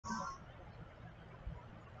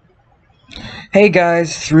Hey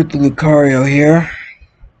guys, it's Ruth Lucario here,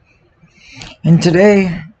 and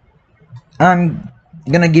today I'm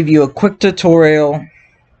gonna give you a quick tutorial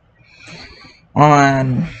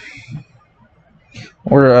on,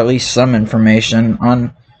 or at least some information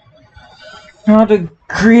on, how to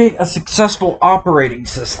create a successful operating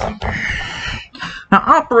system. Now,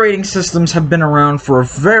 operating systems have been around for a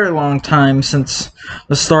very long time, since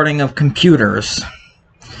the starting of computers.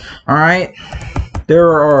 Alright?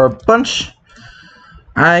 There are a bunch.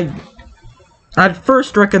 I'd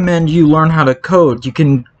first recommend you learn how to code. You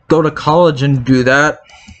can go to college and do that,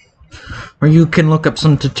 or you can look up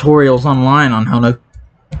some tutorials online on how to.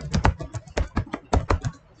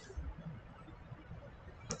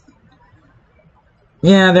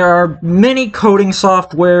 Yeah, there are many coding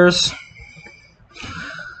softwares.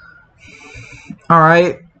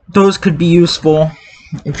 Alright, those could be useful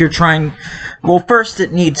if you're trying. Well, first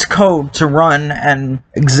it needs code to run and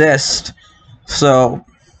exist, so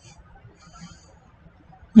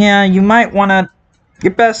yeah, you might want to.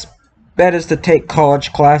 Your best bet is to take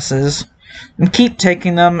college classes and keep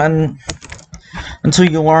taking them until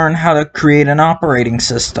you learn how to create an operating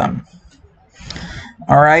system.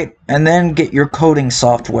 Alright, and then get your coding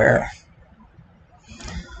software.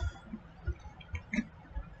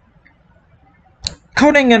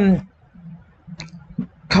 Coding an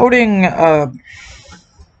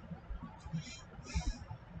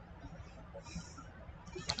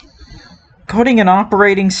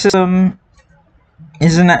operating system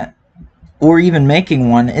or even making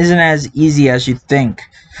one isn't as easy as you think.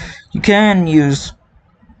 You can use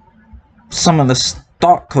some of the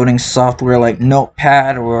stock coding software like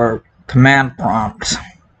Notepad or Command Prompt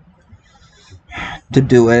to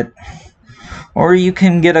do it, or you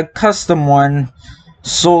can get a custom one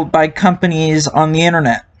sold by companies on the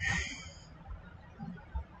internet.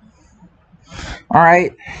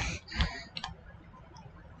 Alright.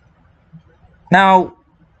 Now,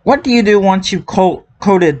 what do you do once you've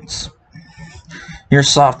coded your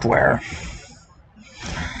software?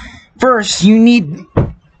 First, you need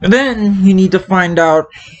to find out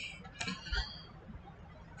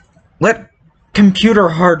what computer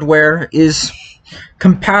hardware is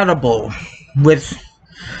compatible with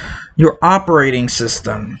your operating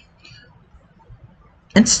system.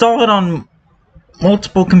 Install it on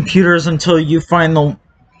multiple computers until you find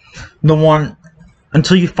the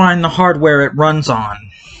hardware it runs on.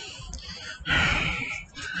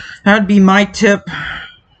 That'd be my tip.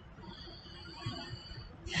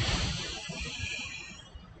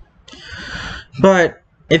 But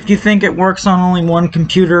if you think it works on only one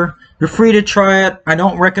computer, you're free to try it. I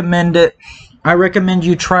don't recommend it. I recommend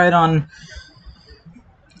you try it on.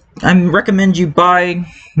 I recommend you buy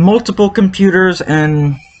multiple computers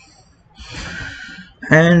and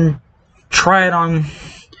try it on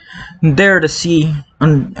there to see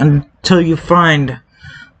until you find.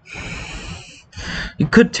 You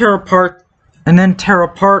could tear apart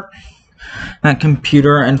that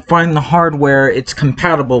computer and find the hardware it's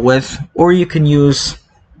compatible with, or you can use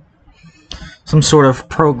some sort of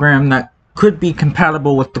program that could be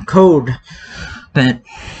compatible with the code that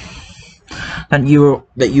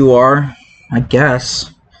you are, I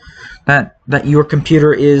guess, that your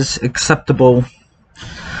computer is acceptable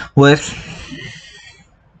with.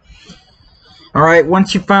 Alright,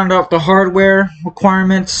 once you found out the hardware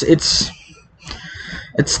requirements, it's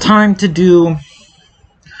time to do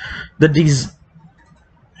the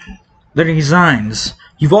designs.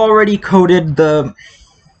 You've already coded the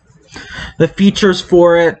features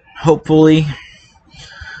for it, hopefully,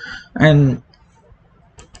 and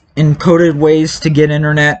encoded ways to get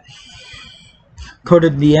internet.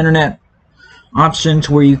 Coded the internet options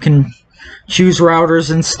where you can choose routers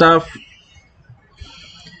and stuff.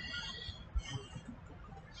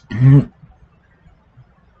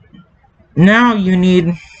 Now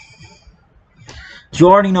you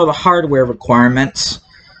already know the hardware requirements.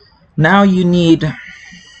 Now you need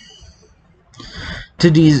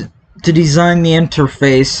to design the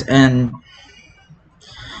interface and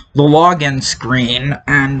the login screen,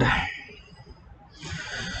 and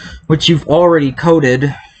which you've already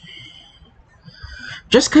coded.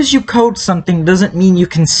 Just because you code something doesn't mean you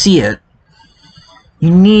can see it.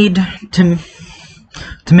 You need to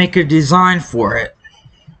make a design for it.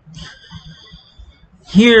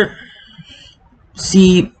 Here,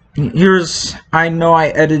 see, I know I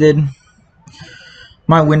edited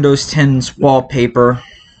my Windows 10's wallpaper,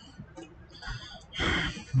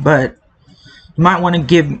 but you might want to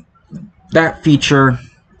give that feature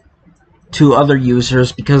to other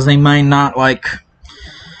users because they might not like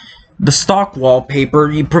the stock wallpaper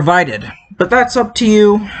you provided. But that's up to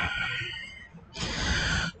you.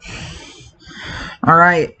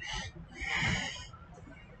 Alright.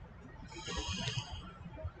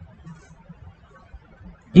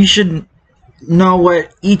 You should know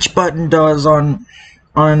what each button does on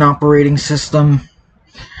an operating system.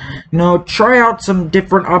 You know, try out some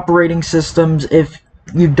different operating systems if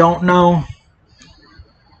you don't know,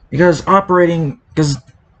 because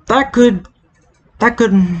that could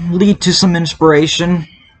lead to some inspiration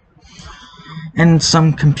and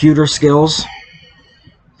some computer skills.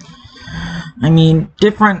 I mean,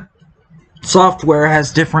 different software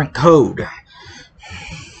has different code.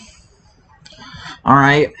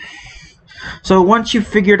 Alright, so once you've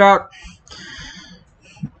figured out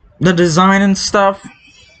the design and stuff,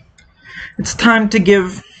 it's time to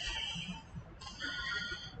give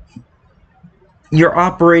your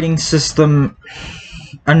operating system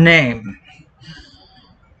a name.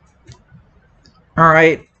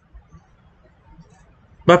 Alright,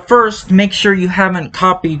 but first, make sure you haven't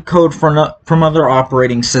copied code from other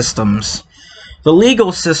operating systems. The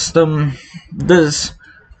legal system does...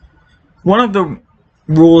 One of the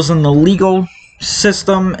rules in the legal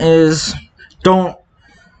system is don't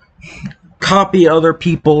copy other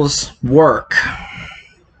people's work.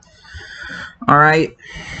 Alright?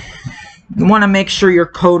 You want to make sure your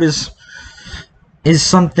code is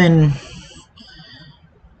something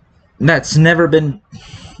that's never been...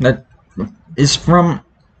 that is from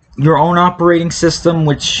your own operating system,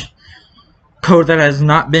 which code that has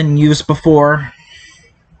not been used before.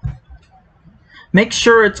 Make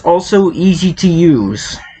sure it's also easy to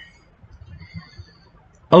use.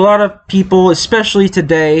 A lot of people, especially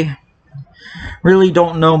today, really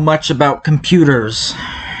don't know much about computers.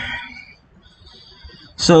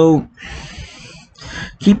 So,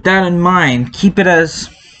 keep that in mind. Keep it as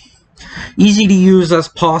easy to use as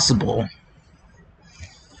possible.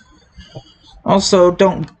 Also,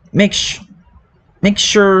 don't make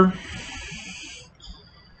sure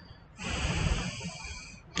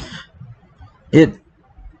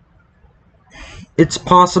it's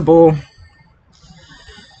possible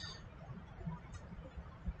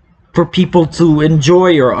for people to enjoy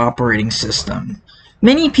your operating system.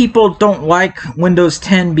 Many people don't like Windows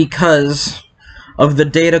 10 because of the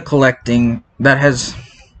data collecting that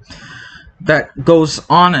goes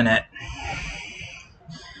on in it.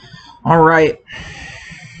 Alright.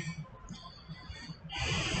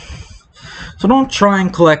 So don't try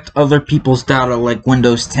and collect other people's data like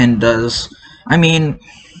Windows 10 does. I mean...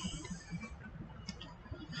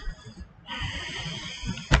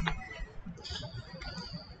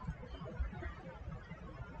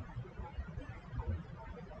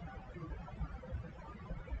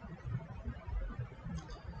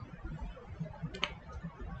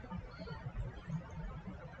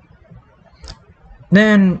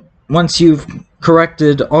 Then, once you've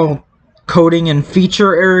corrected all coding and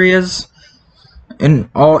feature areas, and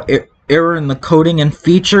all error in the coding and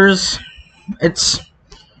features,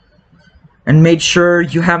 and made sure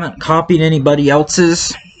you haven't copied anybody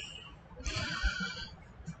else's,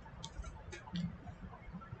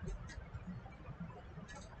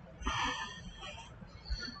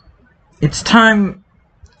 it's time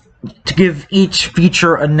to give each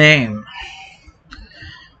feature a name.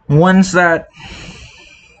 Ones that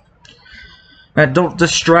don't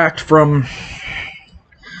distract from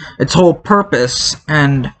its whole purpose,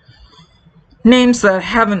 and names that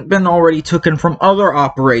haven't been already taken from other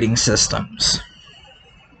operating systems.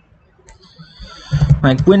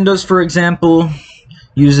 Like Windows, for example,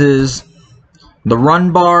 uses the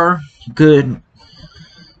run bar. You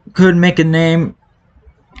could make a name.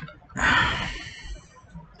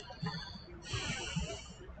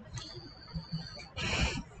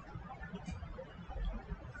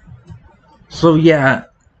 So yeah,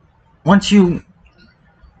 once you've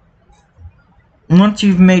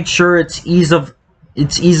made sure its ease of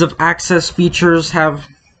access features have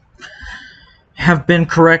been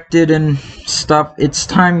corrected and stuff, it's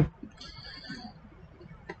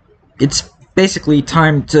basically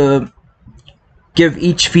time to give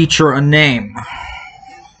each feature a name.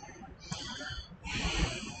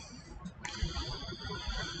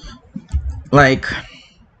 Like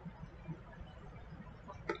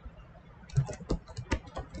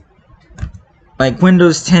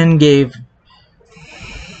Windows 10 gave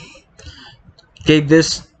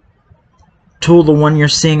this tool, the one you're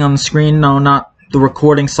seeing on the screen, no, not the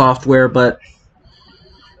recording software, but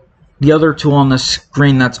the other tool on the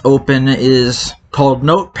screen that's open, is called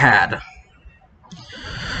Notepad.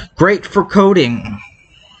 Great for coding.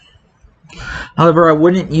 However, I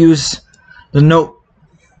wouldn't use the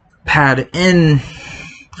Notepad in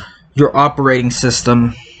your operating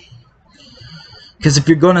system, because if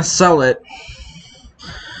you're going to sell it,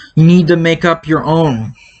 You need to make up your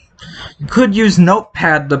own. You could use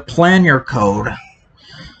Notepad to plan your code,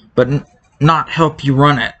 but not help you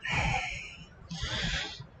run it.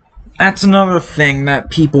 That's another thing that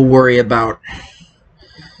people worry about,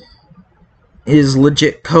 is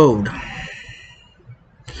legit code.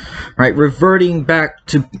 Right, reverting back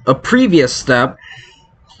to a previous step,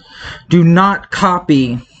 do not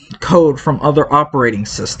copy code from other operating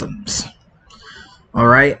systems.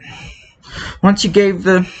 Alright? Once you gave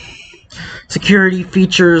the security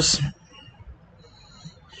features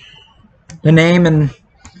the name and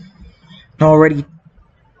already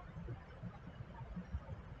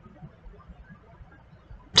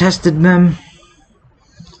tested them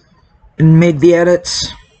and made the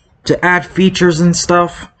edits to add features and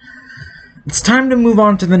stuff, it's time to move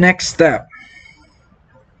on to the next step.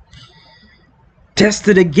 Test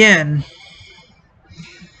it again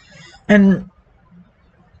and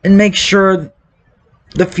make sure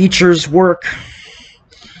the features work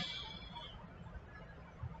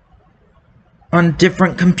on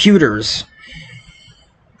different computers,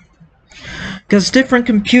 because different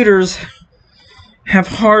computers have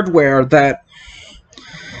hardware that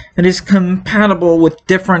is compatible with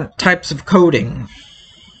different types of coding.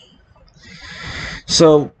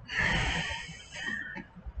 So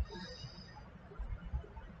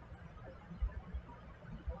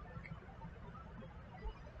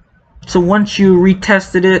once you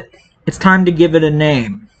retested it, it's time to give it a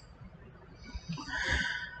name.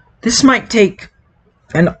 This might take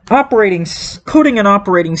coding an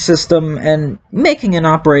operating system and making an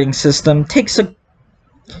operating system takes a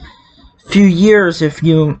few years if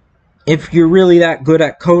you're really that good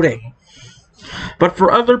at coding. But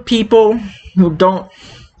for other people who don't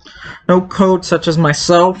know code, such as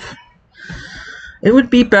myself, it would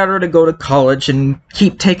be better to go to college and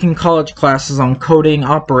keep taking college classes on coding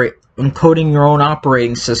your own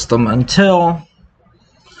operating system until,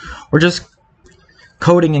 or just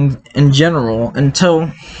coding in general,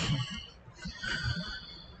 until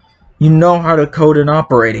you know how to code an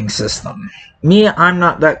operating system. Me, I'm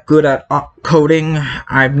not that good at coding.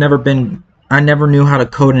 I never knew how to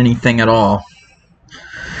code anything at all.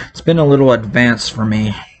 It's been a little advanced for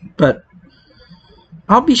me, but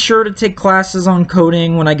I'll be sure to take classes on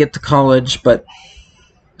coding when I get to college, but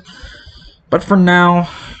for now,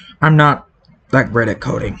 I'm not that great at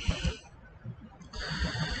coding.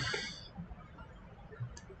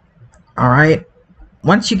 Alright,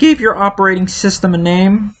 once you gave your operating system a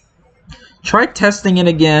name, try testing it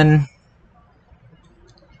again.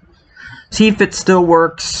 See if it still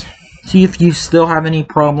works. See if you still have any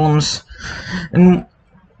problems. And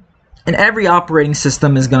every operating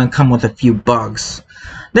system is going to come with a few bugs.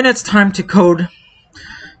 Then it's time to code.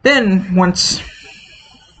 Then once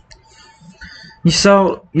you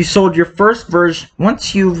sold your first version,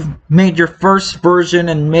 once you've made your first version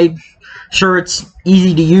and made sure it's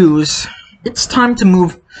easy to use, it's time to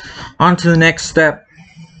move on to the next step.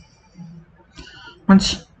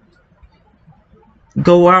 Once you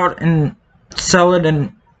go out and sell it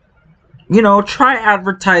and, try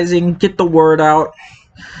advertising, get the word out.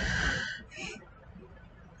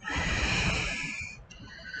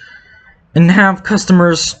 And have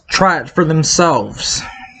customers try it for themselves.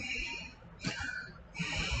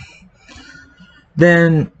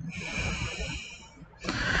 Then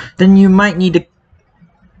you might need to,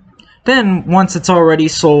 then once it's already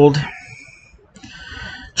sold,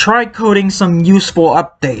 try coding some useful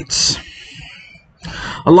updates.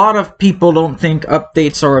 A lot of people don't think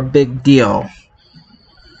updates are a big deal.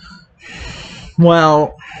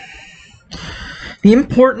 Well, the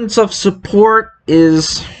importance of support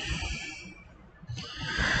is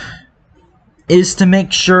to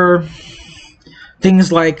make sure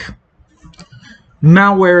things like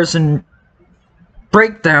malwares and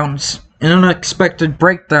breakdowns and unexpected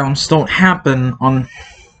breakdowns don't happen on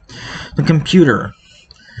the computer.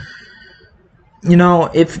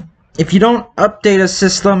 If you don't update a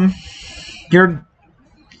system,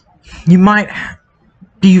 you might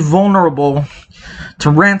be vulnerable to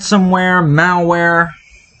ransomware, malware,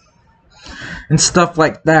 and stuff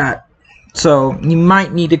like that. So you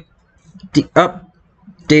might need to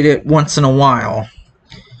update it once in a while.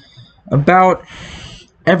 About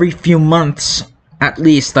every few months, at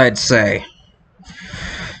least, I'd say.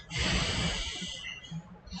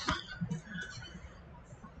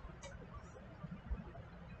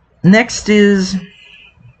 Next is,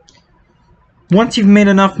 once you've made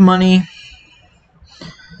enough money,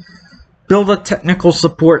 build a technical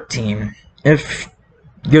support team if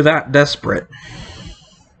you're that desperate.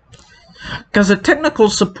 Because a technical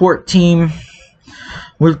support team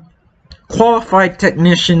with qualified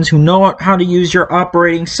technicians who know how to use your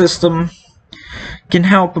operating system can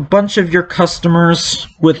help a bunch of your customers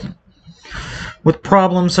with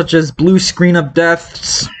problems such as blue screen of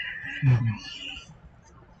deaths,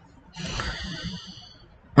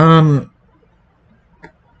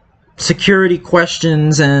 security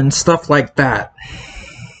questions, and stuff like that.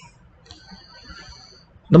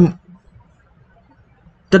 The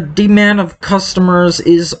demand of customers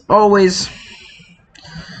is always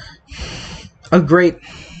a great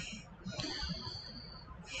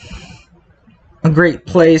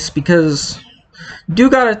place, because you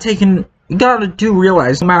gotta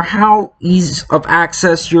realize, no matter how easy of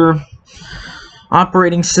access your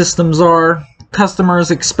operating systems are, customers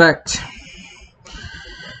expect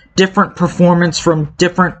different performance from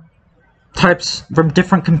different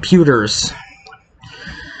computers.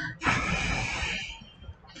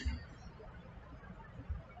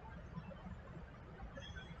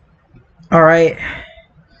 Alright,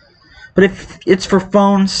 but if it's for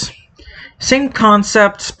phones, same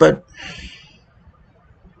concept, but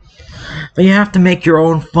you have to make your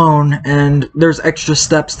own phone, and there's extra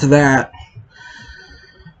steps to that.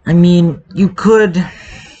 I mean, you could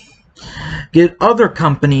get other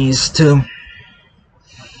companies to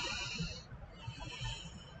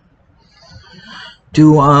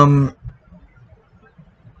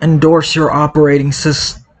endorse your operating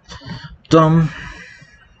system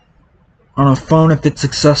on a phone if it's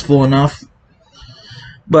successful enough,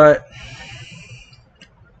 but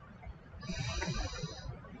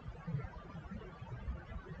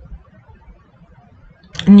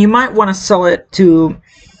and you might want to sell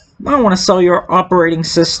your operating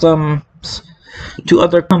systems to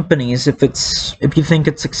other companies if you think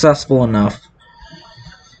it's successful enough.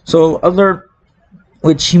 So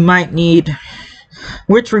which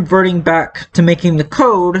reverting back to making the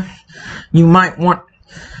code, you might want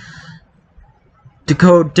to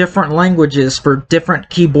code different languages for different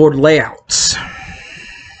keyboard layouts.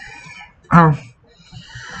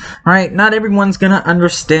 Right, not everyone's gonna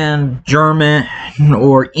understand German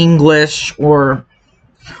or English or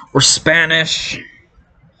Spanish.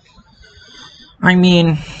 I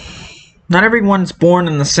mean, not everyone's born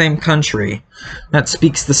in the same country that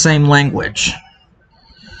speaks the same language.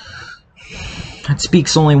 That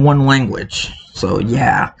speaks only one language. So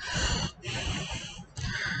yeah.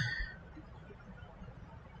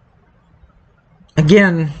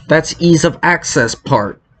 Again, that's ease of access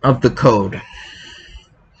part of the code.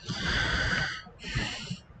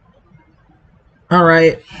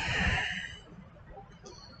 Alright.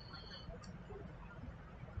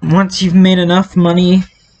 Once you've made enough money,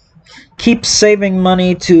 keep saving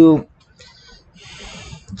money to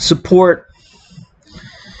support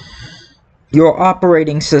your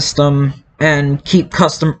operating system and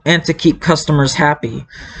to keep customers happy.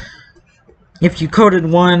 If you coded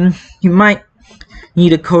one, you might need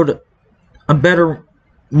to code a better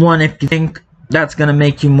one if you think that's going to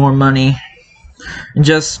make you more money. And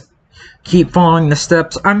just keep following the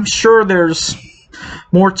steps. I'm sure there's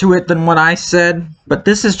more to it than what I said, but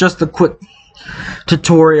this is just a quick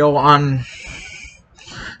tutorial on...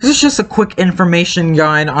 This is just a quick information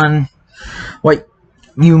guide on what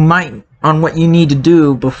you need to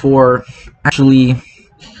do before actually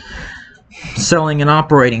selling an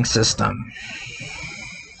operating system.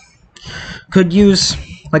 Could use,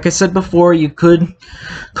 like I said before, you could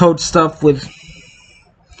code stuff with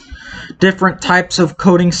different types of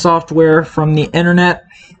coding software from the internet,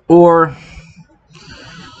 or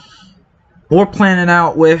plan it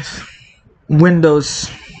out with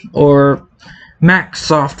Windows or Mac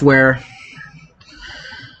software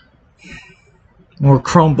or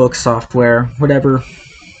Chromebook software, whatever.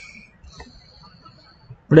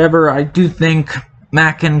 I do think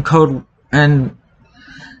Mac and Chromebook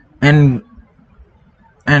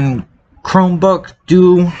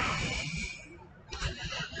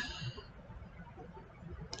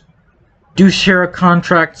do share a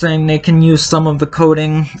contract saying they can use some of the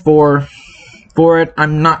coding for it.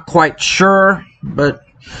 I'm not quite sure, but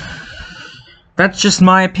that's just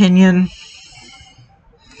my opinion.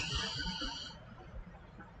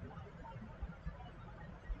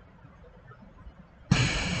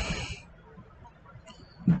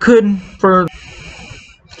 You could, for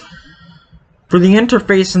the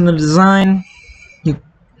interface and the design,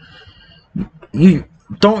 you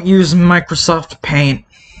don't use Microsoft Paint,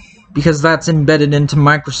 because that's embedded into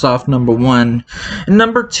Microsoft, number one. And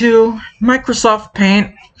number two, Microsoft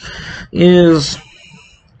Paint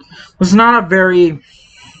was not a very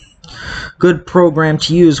good program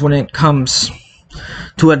to use when it comes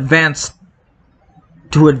to advanced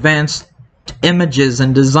images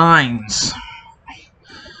and designs.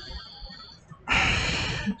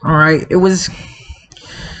 Alright, it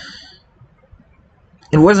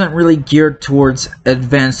wasn't really geared towards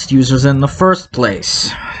advanced users in the first place.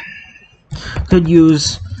 Could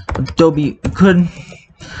use Adobe, could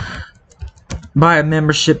buy a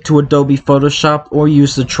membership to Adobe Photoshop or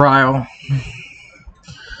use the trial.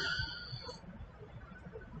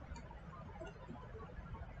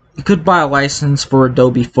 You could buy a license for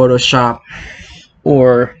Adobe Photoshop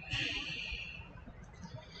or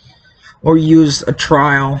use a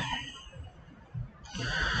trial.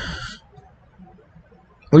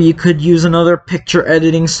 Or you could use another picture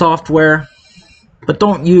editing software, but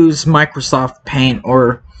don't use Microsoft Paint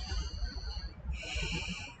or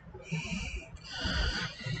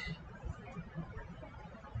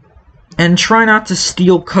and try not to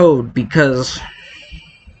steal code, because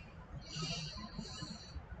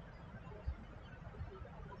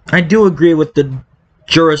I do agree with the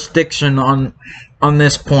jurisdiction on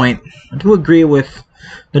this point. I do agree with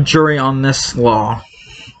the jury on this law.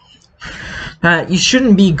 You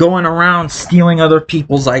shouldn't be going around stealing other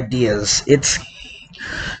people's ideas. It's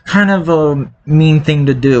kind of a mean thing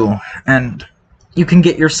to do, and you can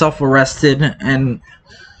get yourself arrested, and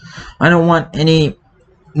I don't want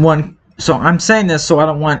anyone, so I'm saying this so I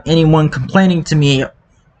don't want anyone complaining to me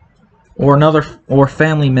or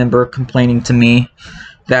family member complaining to me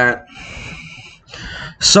that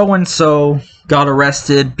so-and-so got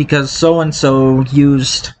arrested because so-and-so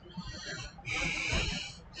used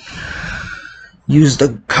a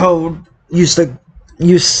code,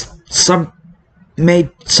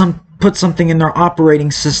 put something in their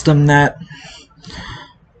operating system that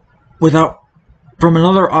from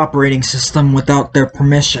another operating system without their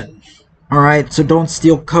permission. Alright, so don't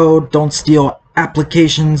steal code, don't steal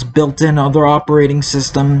applications built in other operating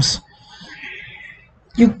systems.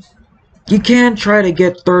 You can try to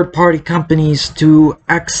get third-party companies to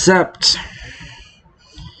accept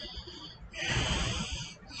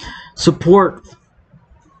support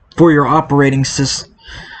for your operating system,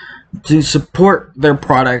 to support their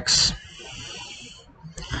products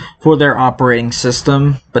for their operating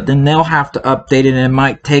system, but then they'll have to update it, and it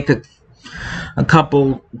might take a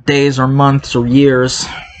couple days or months or years,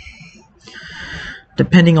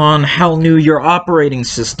 depending on how new your operating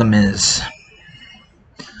system is.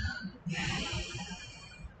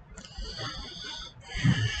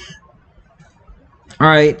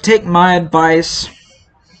 Alright, take my advice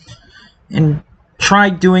and try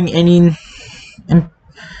doing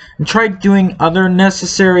other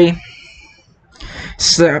necessary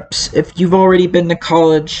steps. If you've already been to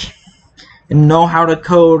college and know how to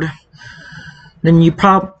code, then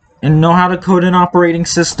know how to code an operating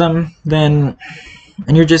system, and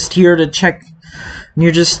you're just here to check, and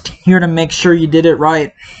you're just here to make sure you did it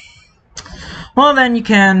right, well, then you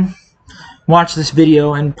can watch this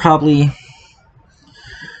video and probably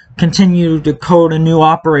continue to code a new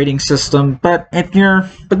operating system. But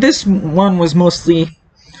this one was mostly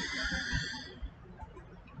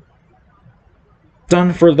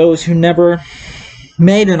done for those who never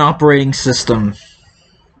made an operating system.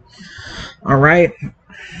 Alright?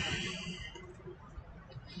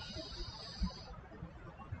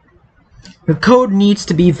 The code needs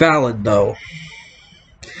to be valid, though,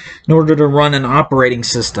 in order to run an operating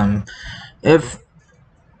system. If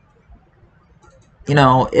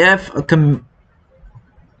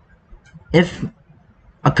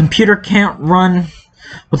a computer can't run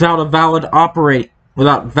without valid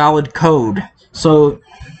code, so you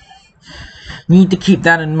need to keep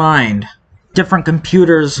that in mind. Different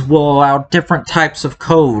computers will allow different types of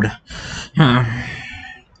code.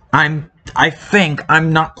 I'm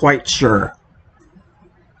not quite sure,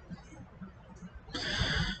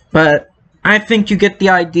 but I think you get the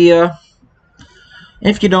idea.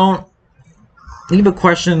 If you don't, leave a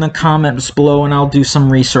question in the comments below and I'll do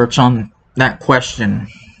some research on that question.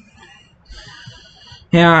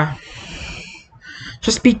 Yeah.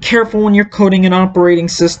 Just be careful when you're coding an operating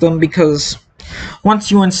system, because once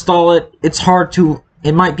you install it,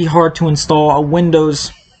 it might be hard to install a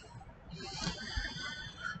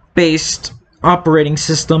Windows-based operating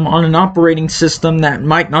system on an operating system that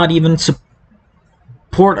might not even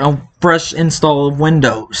support a fresh install of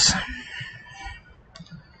Windows.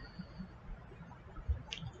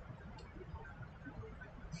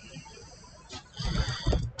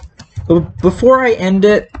 Before I end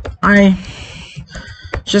it, I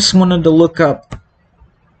just wanted to look up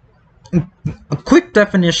a quick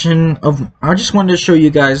definition of. I just wanted to show you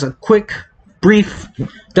guys a quick, brief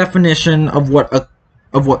definition of what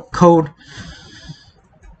code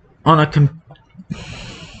on a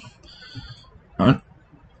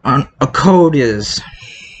code is.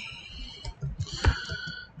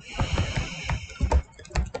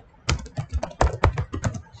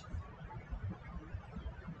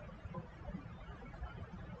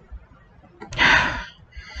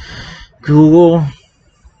 Google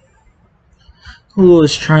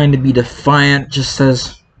is trying to be defiant, just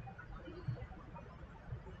says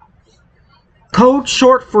code,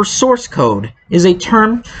 short for source code, is a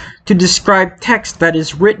term to describe text that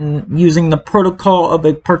is written using the protocol of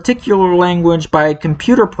a particular language by a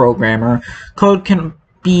computer programmer. Code can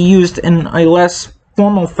be used in a less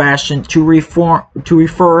formal fashion to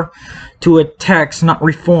refer to a text, not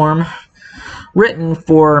reform, written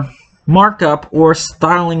for markup or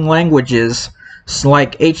styling languages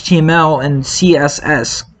like HTML and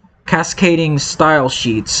CSS, cascading style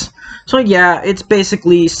sheets. So yeah, it's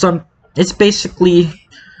basically something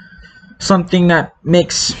that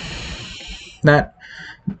makes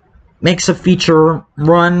a feature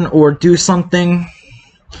run or do something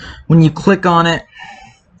when you click on it.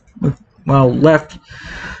 Well,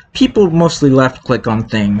 people mostly left click on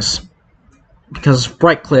things, because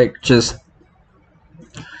right click just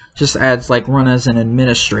adds like run as an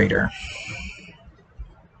administrator.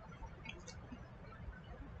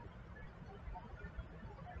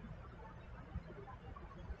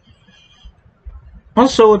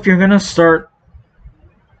 Also, if you're gonna start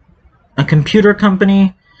a computer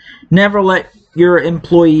company, never let your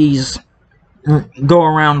employees go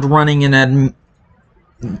around running as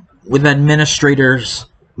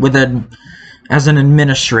an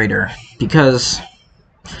administrator, because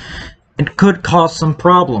it could cause some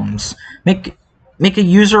problems. Make a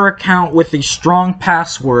user account with a strong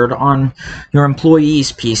password on your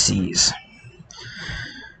employees' PCs,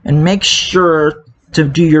 and make sure to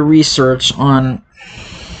do your research on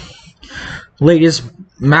latest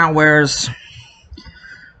malwares,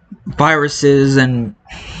 viruses, and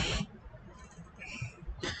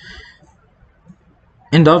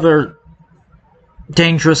other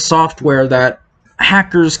dangerous software that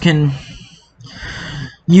hackers can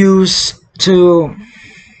use to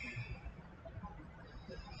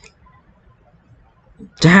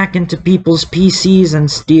hack into people's PCs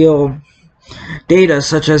and steal data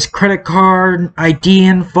such as credit card, ID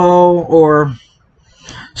info, or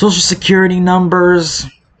social security numbers,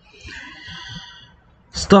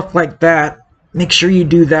 stuff like that. Make sure you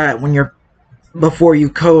do that before you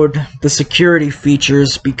code the security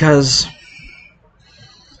features, because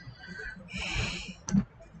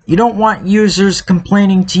you don't want users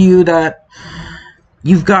complaining to you that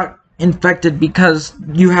you've got infected because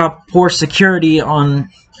you have poor security on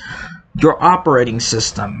your operating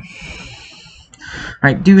system.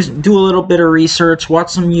 Right, do a little bit of research,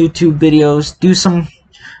 watch some YouTube videos,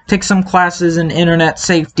 take some classes in internet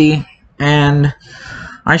safety, and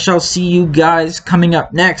I shall see you guys coming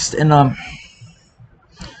up next in the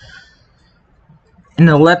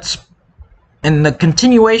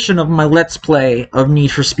continuation of my Let's Play of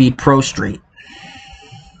Need for Speed Pro Street,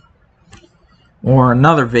 or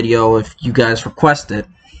another video if you guys request it.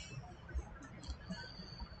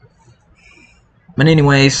 But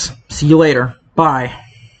anyways, see you later. Bye.